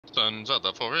Sons of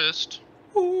the forest.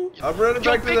 Ooh, I'm running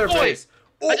back to their base.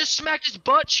 I just smacked his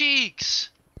butt cheeks.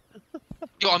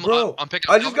 Yo, Bro, I'm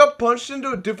picking I up just cover. got punched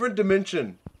into a different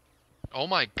dimension. Oh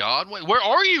my god, wait, where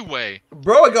are you, Way?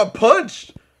 Bro, I got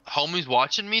punched. Homie's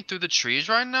watching me through the trees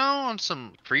right now on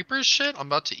some creepers shit. I'm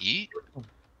about to eat. Do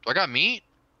I got meat?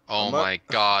 Oh my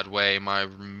god, Way,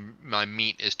 my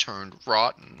meat is turned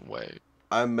rotten, Way.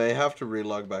 I may have to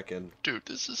relog back in. Dude,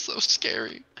 this is so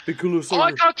scary. Be cool, Oh,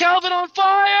 I got Kelvin on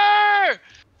fire!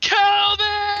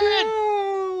 Kelvin!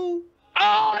 Go! Oh,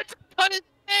 I just cut his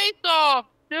face off!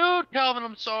 Dude, Kelvin,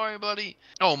 I'm sorry, buddy.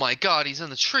 Oh my god, he's in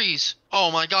the trees.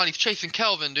 Oh my god, he's chasing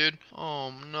Kelvin, dude.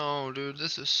 Oh no, dude,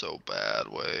 this is so bad,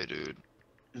 Way, dude.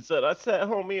 He said I set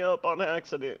homie up on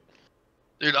accident.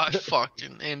 Dude, I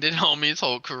fucking ended homie's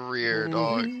whole career,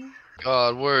 dog.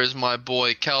 God, where is my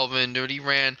boy Kelvin, dude? He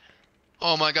ran.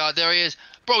 Oh my god, there he is.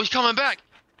 Bro, he's coming back.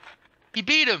 He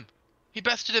beat him. He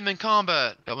bested him in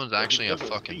combat. Kelvin's actually a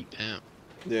fucking pimp.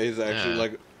 Yeah, he's actually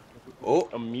like... Oh.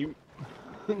 A mute.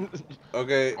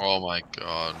 Okay. Oh my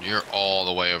god, you're all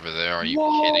the way over there. Are you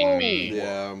kidding me?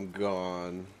 Yeah, I'm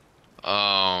gone.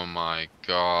 Oh my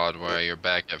god, where you're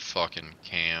back at fucking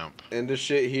camp. And the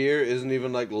shit here isn't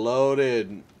even like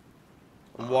loaded.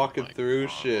 I'm walking through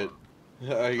shit.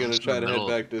 Are you gonna try to head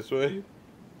back this way?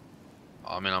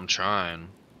 I mean, I'm trying.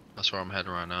 That's where I'm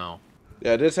heading right now.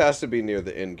 Yeah, this has to be near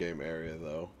the in-game area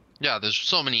though. Yeah, there's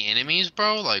so many enemies,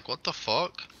 bro. Like, what the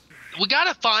fuck? We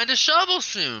gotta find a shovel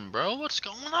soon, bro. What's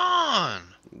going on?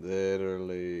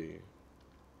 Literally.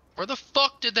 Where the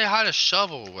fuck did they hide a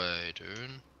shovel away,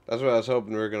 dude? That's what I was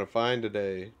hoping we were gonna find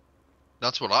today.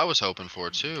 That's what I was hoping for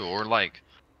too. Or like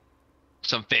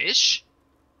some fish.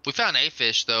 We found a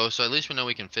fish though, so at least we know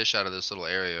we can fish out of this little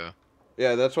area.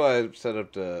 Yeah, that's why I set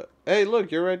up to... Hey,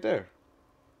 look, you're right there.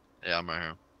 Yeah, I'm right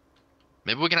here.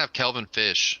 Maybe we can have Kelvin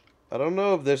fish. I don't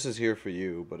know if this is here for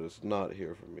you, but it's not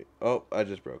here for me. Oh, I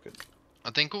just broke it.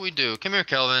 I think what we do... Come here,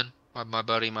 Kelvin. My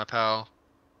buddy, my pal.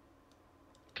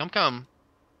 Come. Come,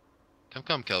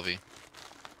 Kelvin.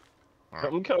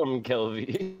 Right. Come,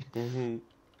 Kelvin.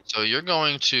 So you're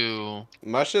going to...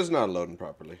 My shit's not loading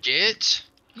properly. Get...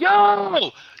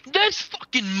 Yo! This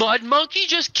fucking mud monkey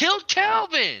just killed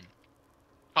Kelvin!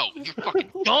 Oh, you're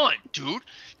fucking done, dude!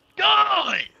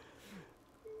 Done!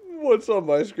 What's on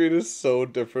my screen is so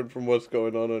different from what's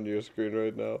going on your screen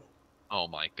right now. Oh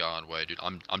my god, wait, dude,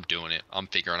 I'm doing it. I'm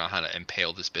figuring out how to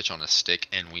impale this bitch on a stick,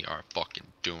 and we are fucking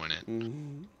doing it.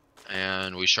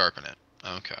 And we sharpen it.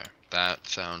 Okay, that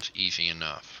sounds easy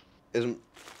enough. Is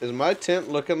my tent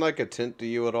looking like a tent to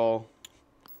you at all?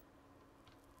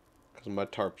 Because my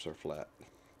tarps are flat.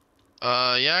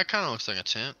 Yeah, it kind of looks like a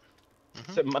tent.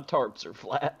 Said my tarps are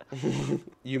flat.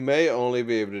 You may only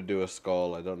be able to do a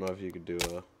skull. I don't know if you could do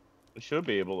a... We should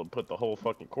be able to put the whole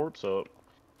fucking corpse up.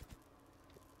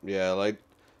 Yeah, like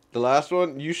the last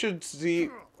one, you should see...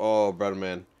 Oh, brother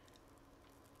man.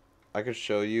 I could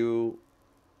show you...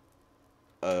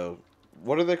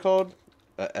 what are they called?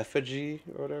 A effigy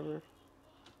or whatever?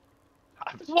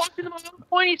 I was walking him on a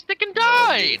pointy stick and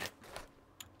died!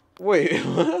 Wait,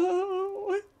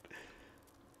 what?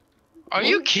 Are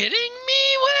you kidding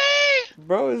me, Way?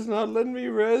 Bro, it's not letting me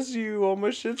res you. All my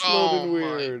shit's loading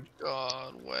weird. Oh my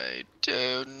god, wait,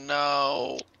 dude,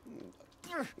 no.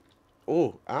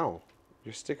 Oh, ow.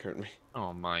 Your stick hurt me.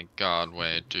 Oh my god,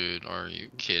 wait, dude, are you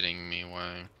kidding me,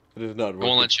 Way? It is not working. I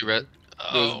won't let you res.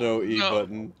 There's no E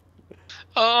button.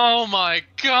 Oh my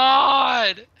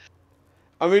god!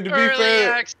 I mean, to be Early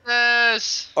fair,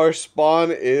 access! our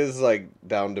spawn is like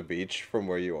down the beach from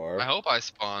where you are. I hope I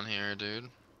spawn here, dude.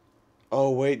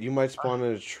 Oh wait, you might spawn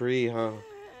in a tree, huh?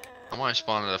 I might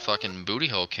spawn at a fucking booty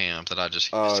hole camp that I just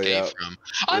Oh, escaped from.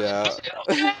 Yeah.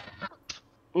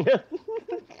 The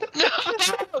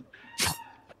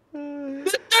table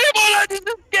I just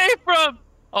escaped from!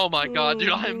 Oh my god, dude,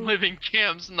 I'm living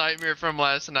Cam's nightmare from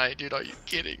last night, dude. Are you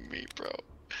kidding me, bro?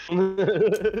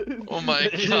 Oh my god.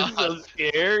 It's so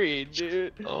scary,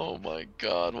 dude. Oh my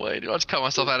god, wait, dude. I just cut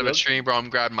myself out of a tree, bro. I'm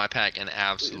grabbing my pack and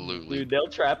absolutely. Dude, they'll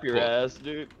trap your ass,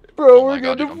 dude. Bro, Oh we're my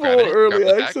God, getting dude, full I'm grabbing it. early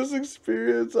Grab the access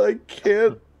experience. I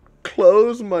can't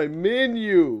close my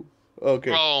menu.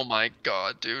 Okay. Oh my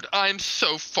god, dude. I'm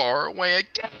so far away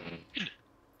again.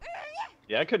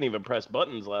 Yeah, I couldn't even press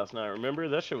buttons last night, remember?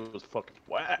 That shit was fucking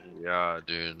whack. Yeah,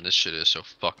 dude. This shit is so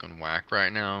fucking whack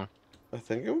right now. I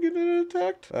think I'm getting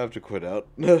attacked. I have to quit out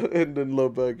and then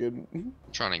load back in. I'm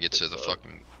trying to get to the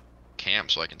fucking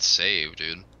camp so I can save,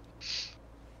 dude.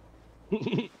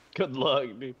 Good luck,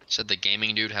 dude. Said the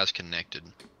gaming dude has connected.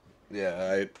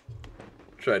 Yeah, I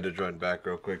tried to join back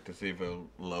real quick to see if it'll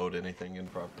load anything in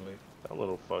properly. That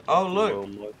little fucking... Oh,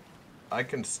 look. I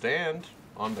can stand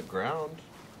on the ground.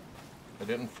 I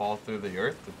didn't fall through the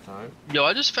earth this time. Yo,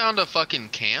 I just found a fucking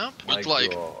camp with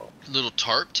like Oh. little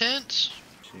tarp tents.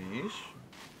 Sheesh.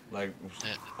 Like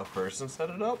Yeah. a person set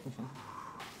it up.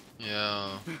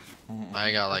 Yeah.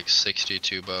 I got like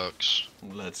 62 bucks.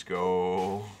 Let's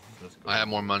go. Let's go. I have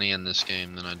more money in this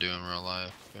game than I do in real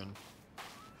life, dude.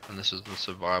 And this is the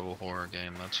survival horror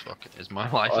game. That's fucking. Is my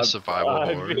life a survival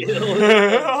horror?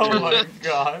 Oh my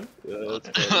god. Yeah, that's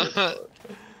funny as fuck.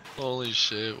 Holy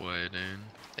shit, way, dude.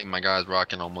 I think my guy's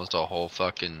rocking almost a whole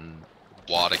fucking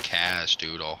wad of cash,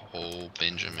 dude. A whole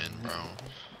Benjamin, bro.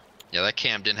 Yeah, that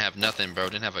camp didn't have nothing, bro.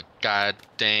 Didn't have a god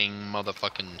dang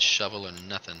motherfucking shovel or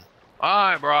nothing.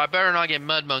 Alright, bro. I better not get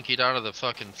mud monkeyed out of the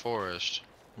fucking forest.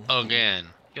 Again.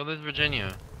 Yo, there's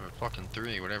Virginia. Or fucking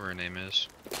 3, whatever her name is.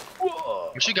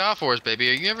 Whoa. What you got for us, baby?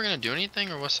 Are you ever gonna do anything,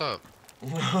 or what's up?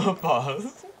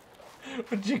 Pause.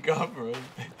 What you got for us?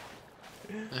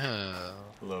 Yeah.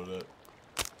 Love that.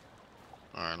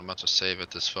 Alright, I'm about to save at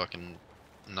this fucking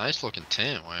nice looking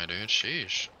tent, way, dude.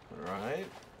 Sheesh. Right.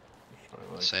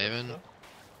 Like Saving.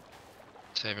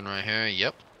 Saving right here.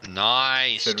 Yep.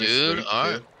 Nice, Should we dude. sleep,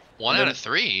 Alright. too? 1 out of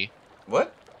 3.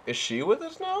 What? Is she with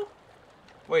us now?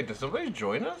 Wait, did somebody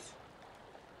join us?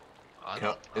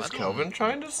 Is Kelvin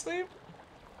trying to sleep?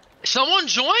 Someone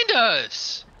joined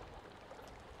us!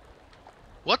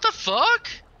 What the fuck?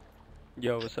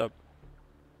 Yo, what's up?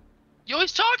 Yo,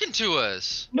 he's talking to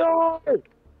us. No.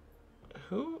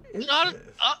 Who is Not, this?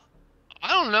 I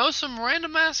don't know, some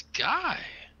random ass guy.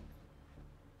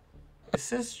 It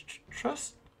says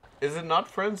trust. Is it not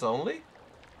friends only?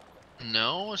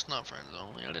 No, it's not friends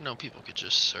only. I didn't know people could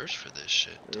just search for this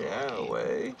shit. Yeah, doggy.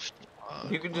 way.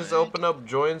 Fuck, You can just way. open up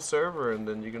join server and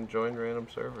then you can join random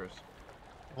servers.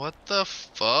 What the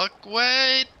fuck?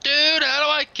 Wait, dude, how do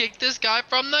I kick this guy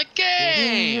from the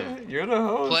game? You're the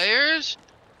host. Players?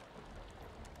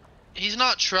 He's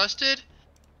not trusted?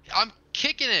 I'm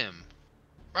kicking him.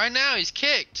 Right now, he's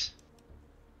kicked.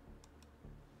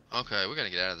 Okay, we gotta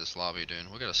get out of this lobby,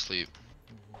 dude. We gotta sleep.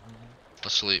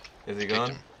 Let's sleep. Is he Kicked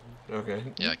gone? him. Okay.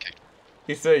 Yeah, I kicked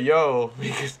He said, yo, he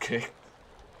gets kicked.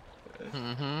 him.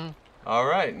 Mm-hmm.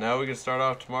 Alright, now we can start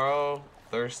off tomorrow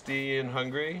thirsty and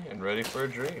hungry and ready for a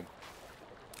dream.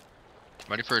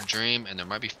 Ready for a dream, and there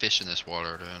might be fish in this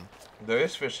water, dude. There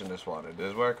is fish in this water. This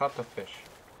is where I caught the fish.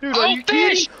 Dude, Oh, are you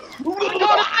fish! kidding? I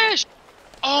got a fish!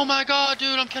 Oh my god,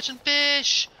 dude, I'm catching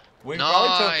fish! We probably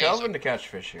took Nice. Kelvin to catch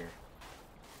fish here.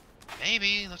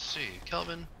 Maybe. Let's see.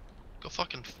 Kelvin, go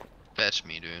fucking fetch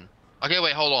me, dude. Okay,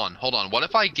 wait, hold on. Hold on. What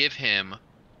if I give him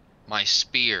my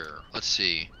spear? Let's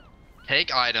see.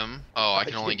 Take item. Oh, I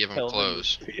can only give him Kelvin the clothes.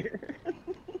 spear.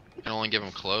 I can only give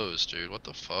him clothes, dude. What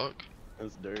the fuck?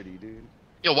 That's dirty, dude.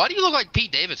 Yo, why do you look like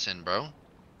Pete Davidson, bro?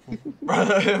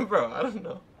 Bro, I don't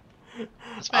know.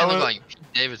 This I man look was- like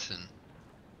Pete Davidson.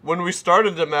 When we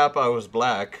started the map, I was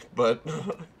black, but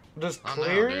does I know,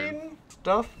 clearing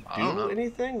stuff I don't do know.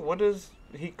 anything? What does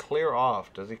he clear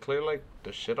off? Does he clear like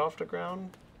the shit off the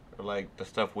ground, or like the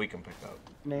stuff we can pick up?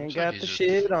 Man Looks got like the he's just-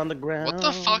 shit on the ground. What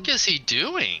the fuck is he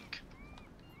doing?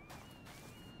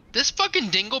 This fucking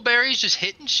dingleberry's just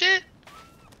hitting shit?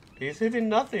 He's hitting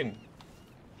nothing.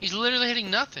 He's literally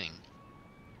hitting nothing.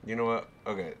 You know what?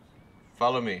 Okay,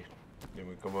 follow me. Then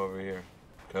we come over here.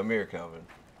 Come here, Kelvin.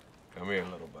 Come here,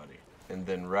 little buddy. And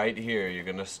then right here, you're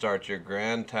gonna start your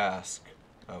grand task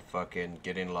of fucking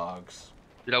getting logs.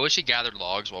 Dude, I wish he gathered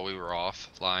logs while we were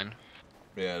offline.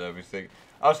 Yeah, that'd be sick.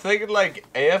 I was thinking like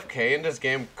AFK in this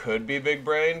game could be big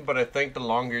brain, but I think the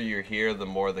longer you're here, the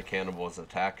more the cannibals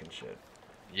attack and shit.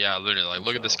 Yeah, literally. Like,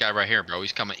 look at this guy right here, bro.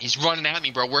 He's coming. He's running at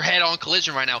me, bro. We're head-on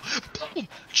collision right now. Boom!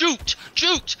 Juked!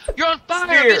 Juked! You're on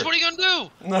fire, Spear. bitch! What are you gonna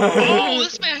do? Oh,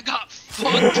 this man got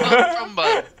fucked up from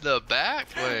the back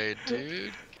way,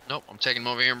 dude. Nope, I'm taking him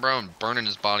over here, bro, and burning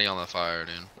his body on the fire,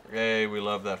 dude. Hey, we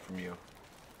love that from you.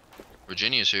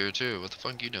 Virginia's here, too. What the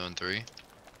fuck you doing, 3?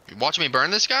 You watching me burn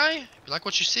this guy? You like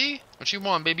what you see? What you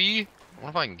want, baby? I wonder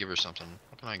if I can give her something.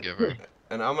 What can I give her?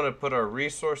 And I'm gonna put our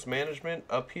resource management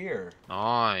up here.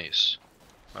 Nice.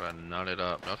 Gotta nut it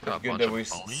up. Nut It's got a good bunch that of we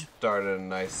phony. started a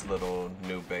nice little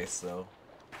new base, though.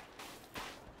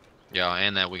 Yeah,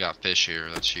 and that we got fish here.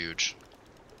 That's huge.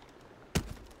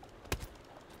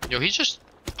 Yo, he's just...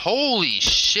 Holy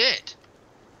shit!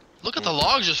 Look at the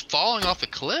logs just falling off the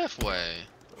cliff way.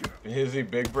 Is he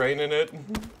big brain in it?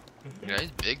 Yeah,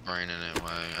 he's big braining it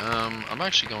way. I'm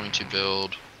actually going to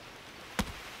build...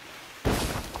 a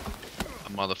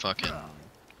motherfucking...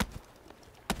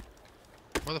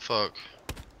 Where the fuck?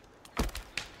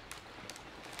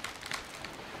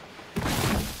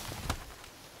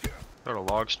 Got a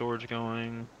log storage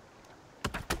going.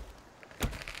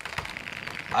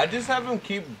 I just have him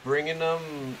keep bringing them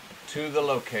to the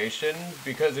location,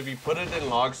 because if you put it in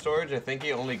log storage, I think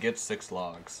he only gets 6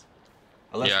 logs.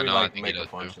 Unless Yeah, we no, I like think make he a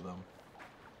does, bunch too. of them.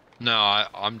 No,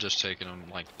 I'm just taking them,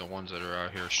 like, the ones that are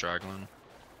out here straggling.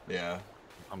 Yeah.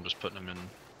 I'm just putting them in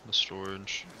the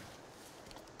storage.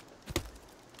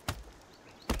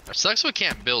 It sucks we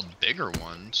can't build bigger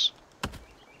ones.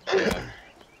 Yeah.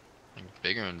 Like,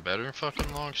 bigger and better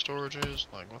fucking log storages?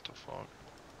 Like, what the fuck?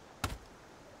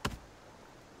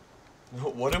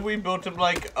 What if we built him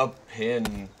like a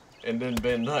pin and then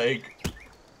been like,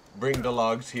 bring the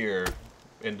logs here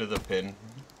into the pin?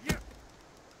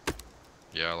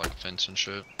 Yeah, like fence and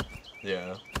shit.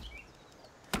 Yeah.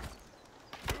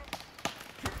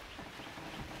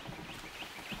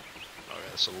 Oh yeah,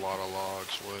 that's a lot of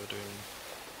logs, what, dude?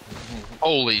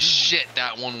 Holy shit,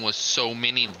 that one was so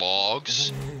many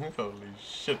logs. Holy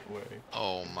shit, way.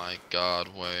 Oh my god,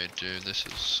 wait, dude, this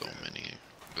is so many.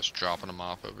 Just dropping them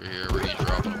off over here. Where are you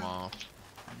dropping them off?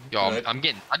 Yo, Right.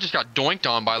 I just got doinked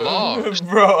on by logs.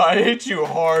 Bro, I hit you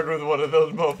hard with one of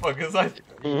those motherfuckers.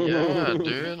 Yeah,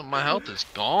 dude, my health is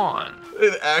gone.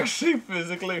 It actually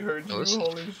physically hurt Yo, you. this is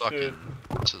Holy shit. fucking,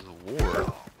 this is a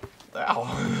war.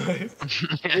 Ow. Yeah,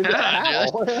 dude,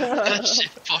 that shit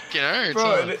fucking hurts. Bro,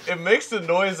 Huh? it makes the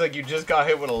noise like you just got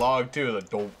hit with a log too. Like,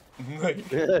 don't.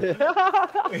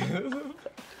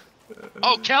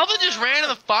 Oh, Kelvin just ran in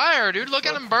the fire, dude. Look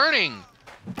at him burning.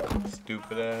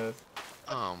 Stupid ass.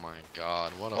 Oh my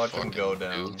god, what a Watch him fucking go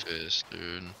down. doofus,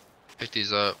 dude.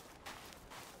 50's up.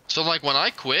 So like when I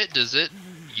quit, does it?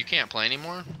 You can't play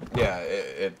anymore? Yeah,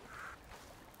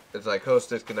 it's like host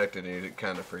disconnected and you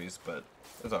kind of freeze, but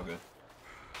it's all good.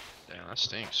 Damn, that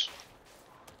stinks.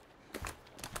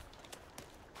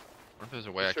 What if there's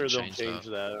a way I I'm can sure they'll change change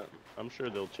that? that. I'm sure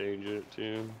they'll change it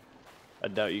too. I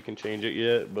doubt you can change it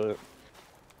yet, but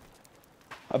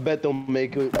I bet they'll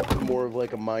make it more of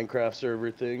like a Minecraft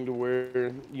server thing to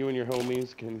where you and your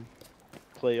homies can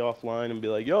play offline and be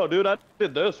like, "Yo, dude, I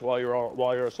did this while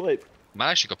you're asleep."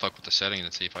 Might actually go fuck with the settings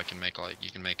and see if I can make like, you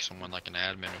can make someone like an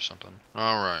admin or something.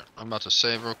 Alright, I'm about to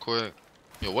save real quick.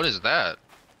 Yo, what is that?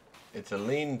 It's a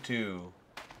lean-to.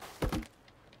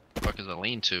 Fuck is a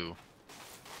lean-to?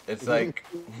 It's like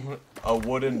a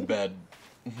wooden bed.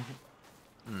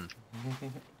 Hmm.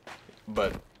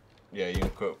 But yeah, you can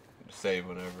quit, save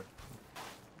whenever.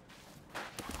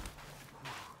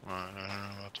 Alright, I don't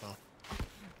know about to.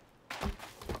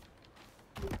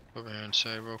 Over here and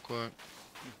save real quick.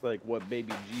 It's like what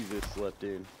baby Jesus slept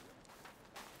in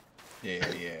Yeah,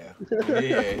 yeah.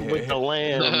 with the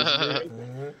lambs.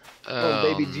 dude. Oh,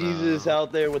 baby Jesus no.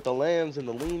 out there with the lambs and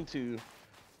the lean-to.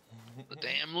 The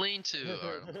damn lean-to.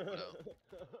 Alright, I'm gonna put it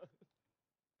out.